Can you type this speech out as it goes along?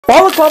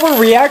Balaclava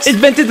Reacts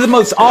invented the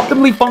most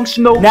optimally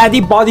functional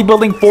Natty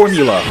bodybuilding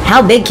formula. How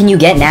big can you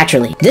get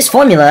naturally? This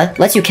formula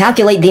lets you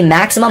calculate the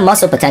maximum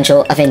muscle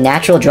potential of a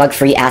natural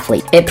drug-free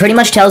athlete. It pretty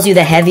much tells you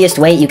the heaviest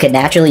weight you could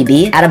naturally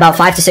be at about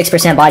 5 to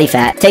 6% body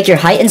fat. Take your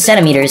height in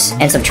centimeters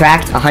and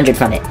subtract 100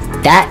 from it.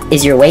 That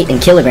is your weight in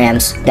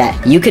kilograms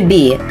that you could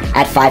be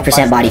at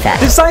 5% body fat.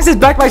 This science is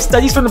backed by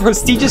studies from the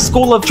prestigious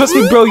school of Trust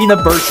Me Bro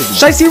University.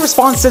 Shicey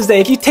Response says that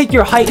if you take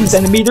your height in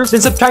centimeters,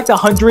 then subtract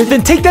 100,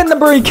 then take that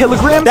number in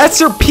kilograms, that's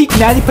your peak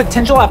natty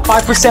potential at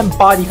 5%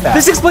 body fat.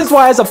 This explains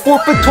why as a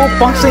 4'12"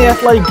 functionally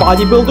athletic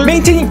bodybuilder,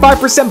 maintaining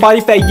 5%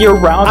 body fat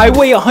year-round, I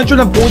weigh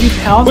 140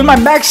 pounds when my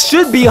max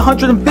should be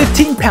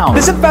 115 pounds.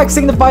 This in fact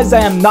signifies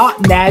that I am not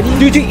natty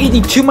due to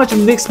eating too much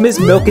mixed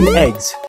milk and eggs.